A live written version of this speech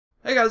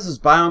Hey guys, this is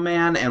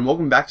Bioman, and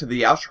welcome back to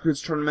the Yeousch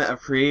Recruits Tournament of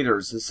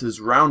Creators. This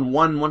is round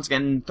 1, once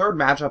again, third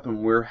matchup, and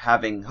we're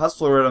having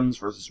HustlaRiddimz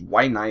versus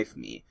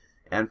YKnifeMe.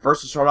 And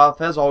first to start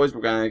off, as always,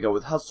 we're going to go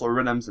with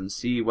HustlaRiddimz and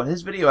see what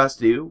his video has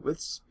to do with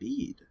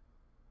speed.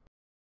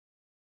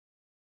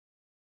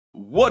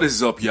 What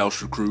is up,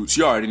 Yeousch Recruits?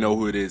 You already know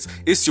who it is.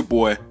 It's your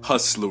boy,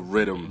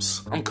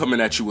 HustlaRiddimz. I'm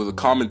coming at you with a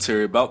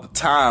commentary about the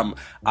time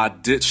I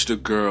ditched a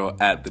girl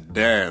at the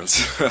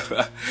dance.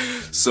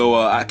 So,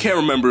 I can't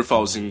remember if I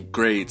was in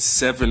grade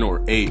 7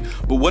 or 8,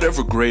 but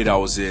whatever grade I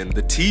was in,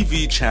 the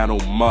TV channel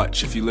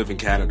Much, if you live in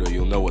Canada,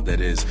 you'll know what that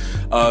is.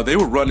 They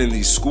were running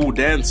these school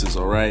dances,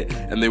 alright?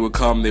 And they would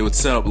come, they would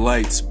set up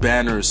lights,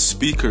 banners,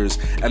 speakers,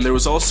 and there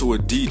was also a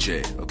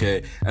DJ,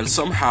 okay? And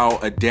somehow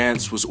a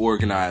dance was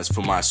organized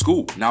for my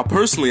school. Now,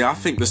 personally, I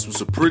think this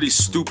was a pretty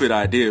stupid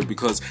idea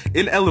because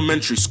in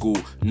elementary school,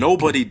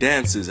 nobody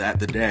dances at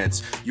the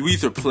dance. You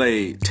either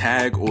play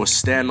tag or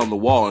stand on the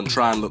wall and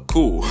try and look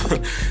cool.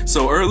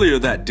 So earlier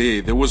that day,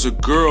 there was a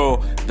girl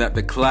that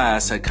the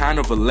class had kind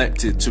of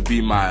elected to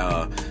be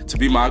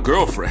my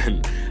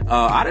girlfriend.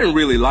 I didn't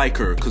really like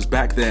her because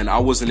back then I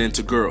wasn't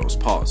into girls,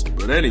 pause.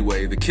 But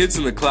anyway, the kids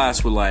in the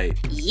class were like,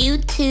 "You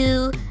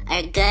two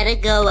are gonna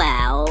go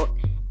out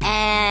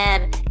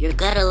and you're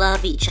gonna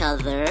love each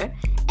other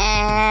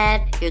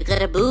and you're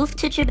gonna move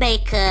to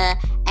Jamaica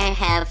and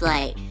have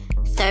like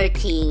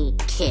 13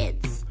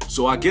 kids."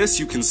 So I guess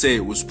you can say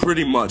it was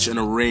pretty much an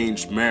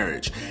arranged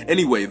marriage.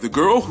 Anyway, the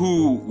girl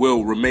who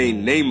will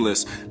remain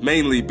nameless,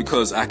 mainly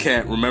because I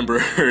can't remember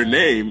her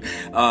name,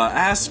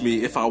 asked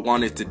me if I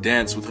wanted to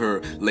dance with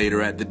her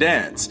later at the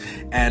dance.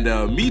 And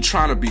me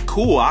trying to be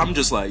cool, I'm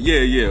just like,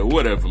 yeah,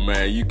 whatever,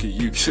 man. You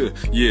can,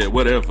 yeah,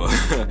 whatever.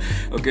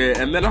 Okay,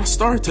 and then I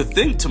started to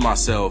think to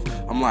myself,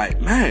 I'm like,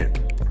 man,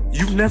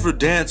 you've never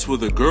danced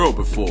with a girl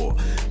before.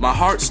 My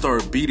heart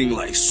started beating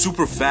like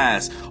super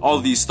fast.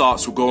 All these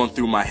thoughts were going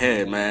through my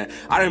head, man.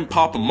 I didn't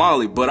pop a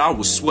molly, but I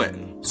was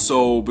sweating.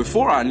 So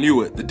before I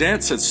knew it, the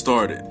dance had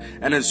started.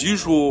 And as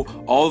usual,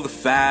 all the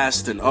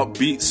fast and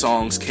upbeat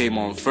songs came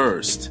on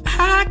first.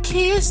 I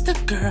kissed a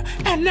girl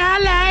and I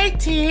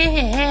liked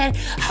it.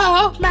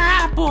 Hope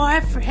my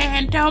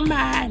boyfriend don't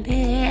mind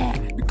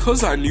it.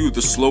 Because I knew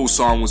the slow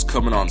song was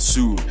coming on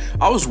soon,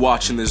 I was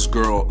watching this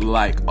girl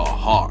like a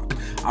hawk.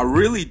 I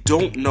really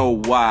don't know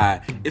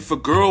why. If a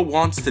girl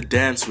wants to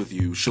dance with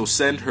you, she'll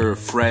send her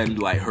friend,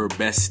 like her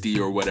bestie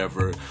or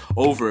whatever,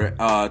 over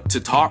to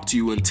talk to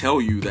you and tell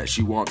you that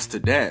she wants to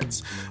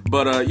dance.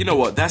 But you know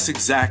what? That's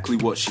exactly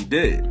what she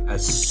did.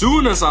 As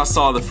soon as I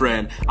saw the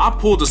friend, I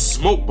pulled a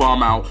smoke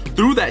bomb out,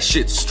 threw that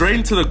shit straight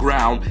into the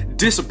ground,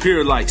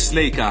 disappeared like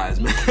Snake Eyes,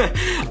 man.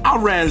 I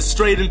ran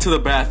straight into the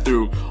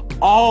bathroom.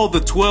 All the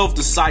 12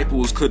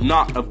 disciples could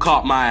not have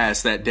caught my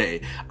ass that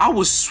day. I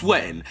was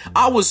sweating.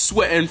 I was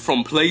sweating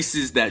from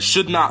places that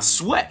should not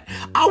sweat.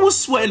 I was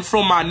sweating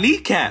from my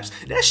kneecaps.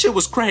 That shit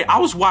was crazy. I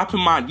was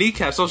wiping my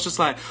kneecaps. I was just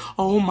like,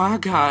 oh my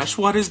gosh,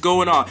 what is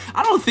going on?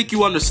 I don't think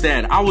you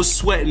understand. I was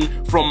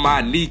sweating from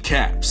my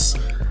kneecaps.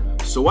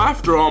 So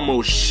after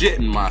almost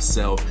shitting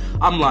myself,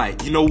 I'm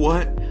like, you know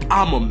what?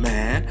 I'm a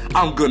man.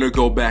 I'm gonna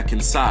go back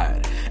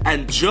inside.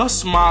 And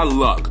just my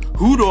luck,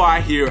 who do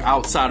I hear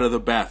outside of the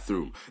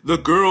bathroom? The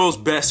girls'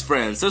 best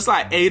friends. There's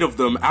like 8 of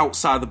them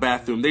outside the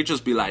bathroom. They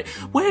just be like,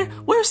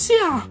 where's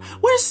Sion?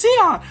 Where's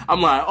Sion?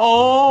 I'm like,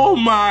 oh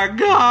my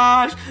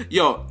gosh.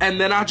 Yo, and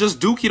then I just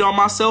dookied on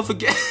myself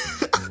again.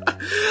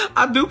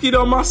 I dookied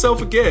on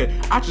myself again.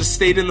 I just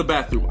stayed in the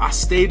bathroom. I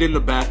stayed in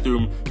the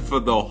bathroom for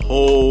the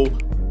whole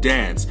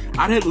dance.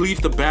 I didn't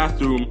leave the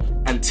bathroom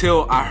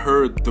until I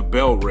heard the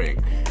bell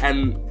ring.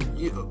 And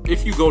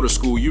if you go to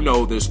school, you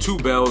know there's 2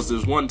 bells.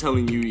 There's one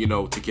telling you,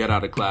 to get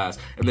out of class,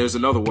 and there's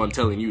another one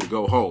telling you to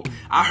go home.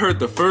 I heard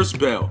the first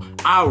bell.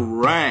 I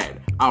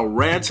ran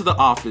to the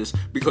office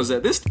because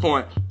at this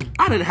point,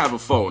 I didn't have a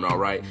phone,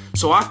 alright?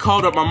 So I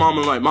called up my mom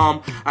and like,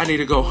 Mom, I need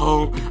to go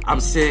home. I'm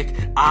sick.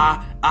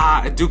 I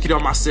dookied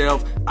on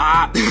myself.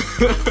 I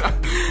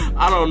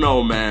don't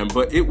know, man,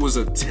 but it was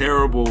a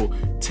terrible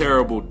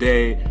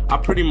day. I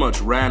pretty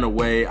much ran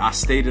away. I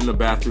stayed in the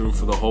bathroom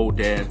for the whole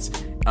dance.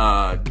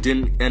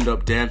 Didn't end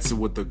up dancing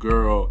with the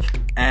girl,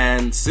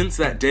 and since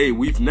that day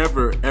we've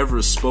never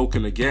ever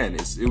spoken again.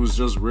 It was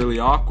just really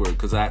awkward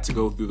because I had to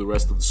go through the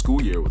rest of the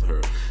school year with her.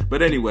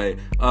 But anyway,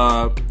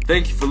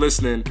 thank you for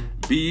listening.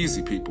 Be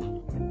easy,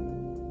 people.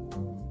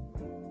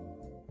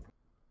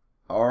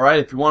 Alright,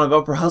 if you want to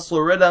vote for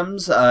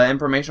HustlaRiddimz,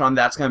 information on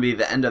that's going to be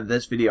the end of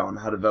this video on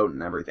how to vote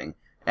and everything.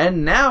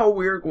 And now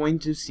we're going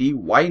to see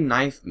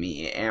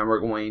YKnifeMe, and we're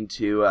going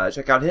to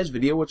check out his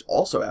video, which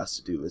also has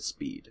to do with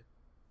speed.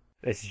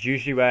 This is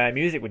usually where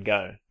music would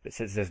go, but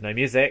since there's no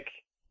music,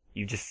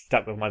 you've just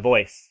stuck with my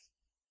voice.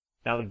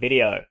 Now the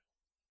video.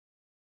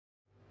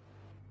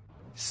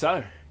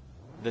 So,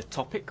 the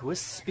topic was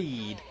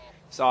speed.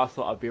 So I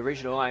thought I'd be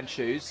original and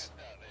choose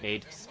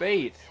Need for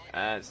Speed.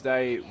 And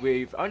today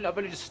I've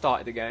only just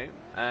started the game,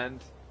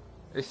 and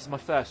this is my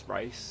first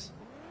race.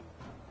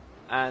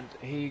 And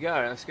here you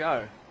go, let's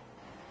go.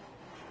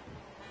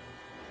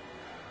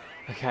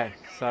 Okay,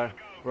 so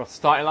we're off the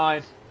starting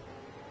line.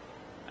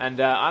 And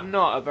I'm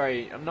not a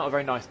very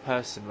nice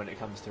person when it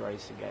comes to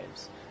racing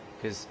games,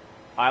 because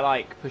I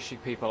like pushing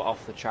people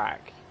off the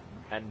track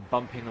and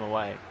bumping them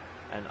away,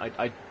 and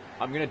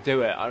I'm gonna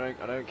do it. I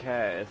don't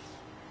care if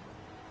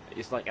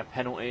it's like a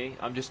penalty.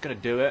 I'm just gonna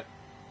do it.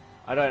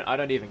 I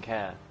don't even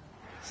care.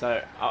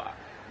 So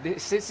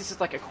since this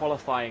is like a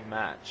qualifying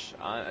match,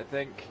 I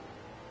think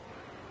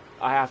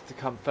I have to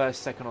come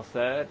first, second, or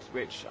third,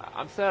 which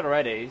I'm third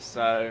already.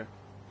 So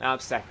now I'm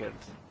second.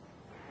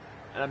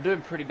 And I'm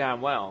doing pretty damn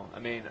well. I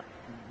mean,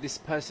 this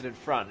person in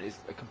front is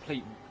a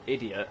complete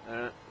idiot.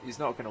 He's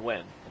not going to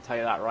win. I'll tell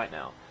you that right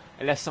now.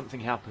 Unless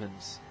something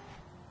happens.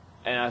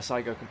 And as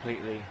I go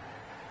completely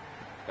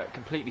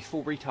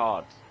full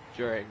retard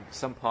during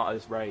some part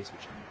of this race,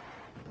 which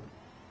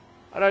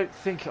I don't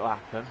think it'll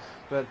happen.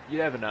 But you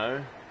never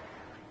know.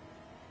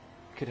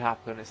 Could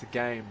happen. It's a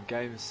game.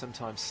 Games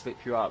sometimes slip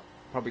you up.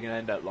 Probably going to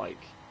end up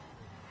like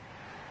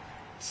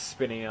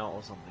spinning out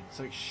or something.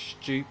 Something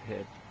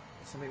stupid.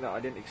 Something that I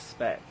didn't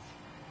expect,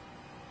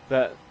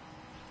 but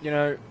you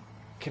know,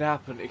 can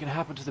happen. It can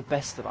happen to the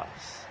best of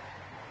us.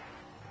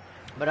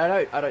 But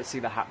I don't see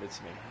that happening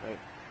to me.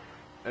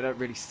 I don't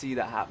really see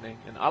that happening.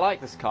 And I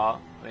like this car.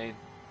 I mean,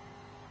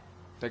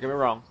 don't get me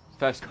wrong.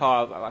 First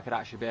car I could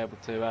actually be able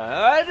to.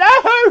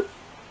 No!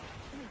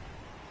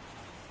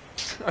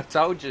 I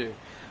told you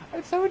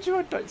I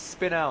don't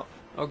spin out.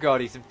 Oh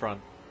god, he's in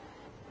front.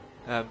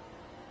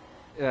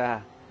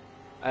 Yeah.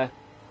 Can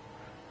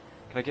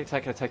I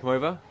take him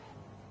over?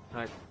 Can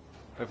I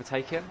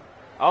overtake him?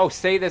 Oh,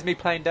 see, there's me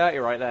playing dirty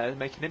right there,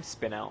 making him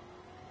spin out.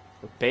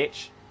 You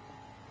bitch.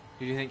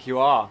 Who do you think you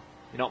are?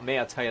 You're not me,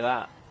 I'll tell you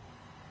that.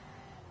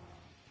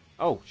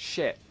 Oh,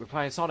 shit. We're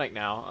playing Sonic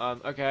now.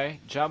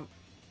 Okay, jump.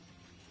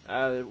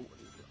 The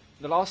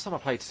last time I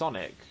played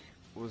Sonic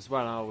was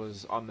when I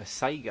was on the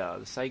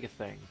Sega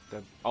thing.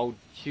 The old,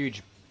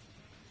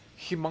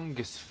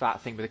 humongous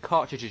fat thing with the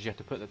cartridges you have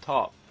to put at the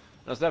top.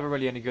 And I was never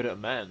really any good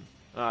at them then.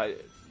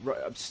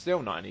 I'm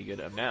still not any good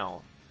at them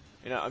now.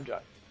 You know,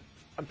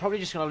 I'm probably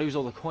just going to lose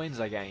all the coins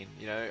I gain.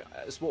 You know,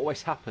 it's what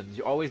always happens.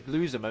 You always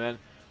lose them, and then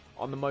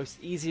on the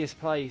most easiest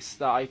place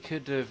that I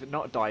could have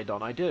not died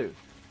on, I do.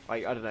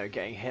 Like, I don't know,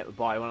 getting hit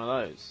by one of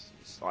those.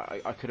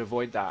 I could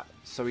avoid that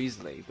so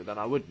easily, but then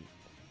I wouldn't.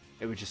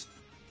 It would just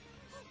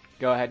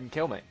go ahead and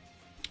kill me.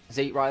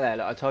 See, right there,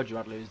 look, I told you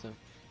I'd lose them.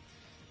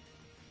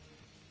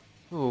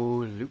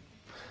 Ooh, loop.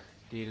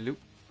 De-loop.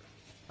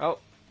 Oh,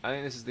 I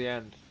think this is the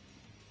end.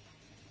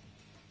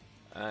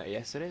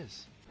 Yes, it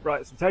is.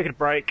 Right, so I'm taking a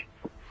break,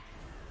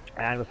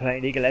 and we're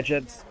playing League of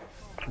Legends.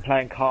 I'm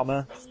playing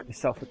Karma, just got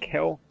myself a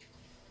kill.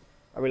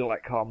 I really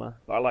like Karma,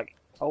 but I like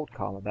old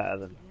Karma better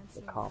than the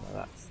Karma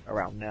that's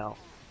around now.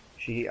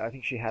 I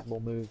think she had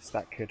more moves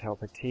that could help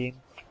her team,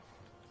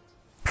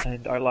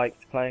 and I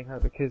liked playing her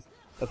because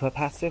of her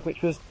passive,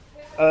 which was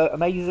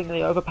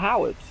amazingly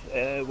overpowered.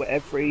 Where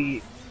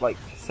every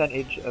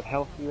percentage of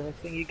health you were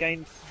missing, you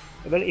gained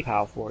ability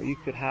power for it. You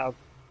could have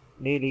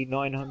nearly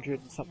 900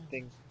 and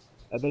something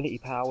ability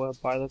power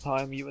by the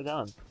time you were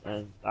done,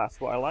 and that's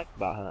what I liked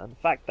about her. And the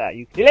fact that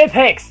you can... The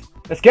Olympics!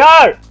 Let's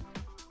go!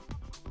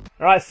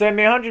 Alright, so in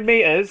the 100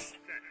 meters,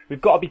 we've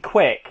got to be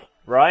quick,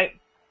 right?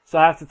 So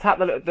I have to tap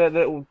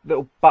the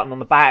little button on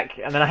the back,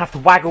 and then I have to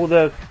waggle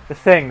the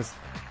things.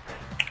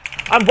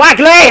 I'm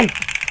waggling!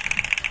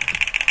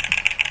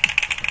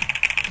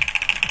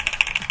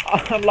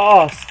 I'm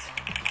lost.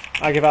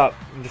 I give up.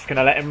 I'm just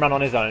gonna let him run on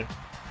his own.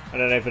 I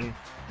don't even...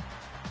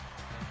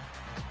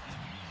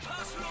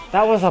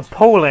 That was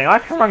appalling. I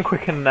can run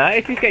quicker than that.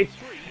 If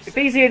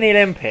he's in the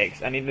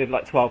Olympics and he did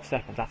like 12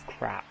 seconds, that's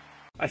crap.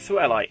 I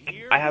swear,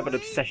 I have an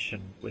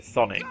obsession with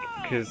Sonic,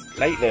 because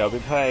lately I've been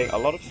playing a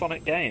lot of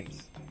Sonic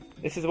games.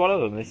 This is one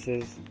of them. This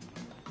is...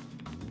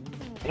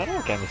 I don't know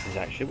what game this is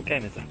actually. What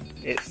game is that?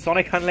 It's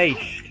Sonic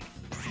Unleashed.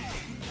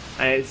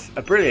 And it's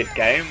a brilliant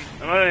game.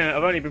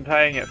 I've only been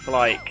playing it for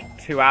like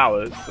 2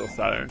 hours or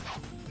so.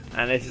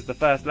 And this is the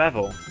first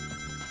level.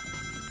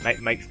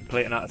 Makes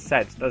complete and utter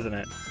sense, doesn't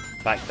it?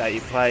 The fact that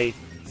you play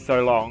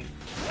so long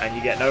and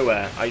you get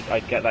nowhere.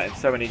 I get that in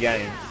so many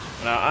games.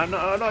 And I'm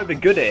not even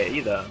good at it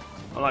either.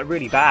 I'm like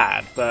really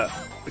bad, but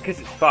because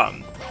it's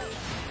fun,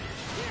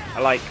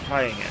 I like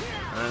playing it.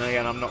 And then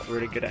again, I'm not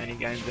really good at any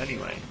games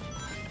anyway.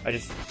 I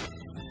just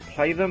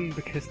play them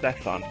because they're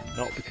fun,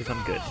 not because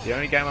I'm good. The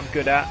only game I'm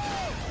good at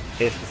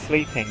is the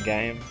sleeping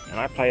game, and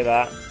I play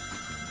that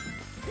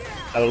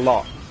a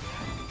lot.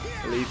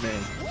 Believe me,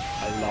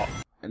 a lot.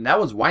 And that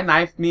was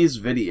YKnifeMe's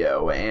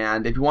video,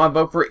 and if you want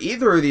to vote for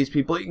either of these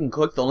people, you can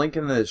click the link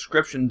in the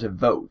description to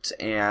vote.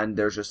 And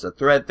there's just a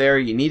thread there.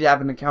 You need to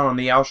have an account on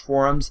the Yeousch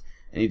forums,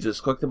 and you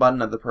just click the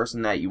button of the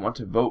person that you want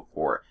to vote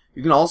for.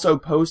 You can also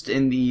post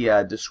in the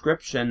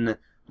the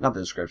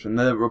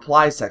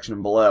reply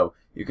section below.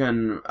 You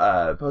can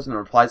post in the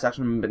reply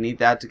section beneath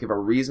that to give a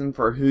reason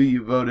for who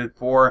you voted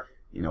for,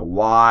 you know,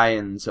 why,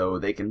 and so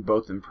they can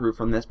both improve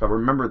from this. But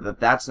remember that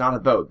that's not a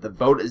vote. The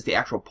vote is the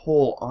actual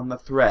poll on the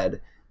thread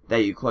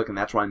that you click, and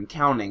that's what I'm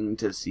counting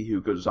to see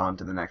who goes on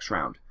to the next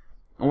round.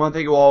 I want to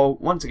thank you all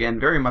once again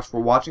very much for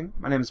watching.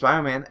 My name is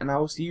Bioman, and I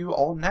will see you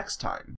all next time.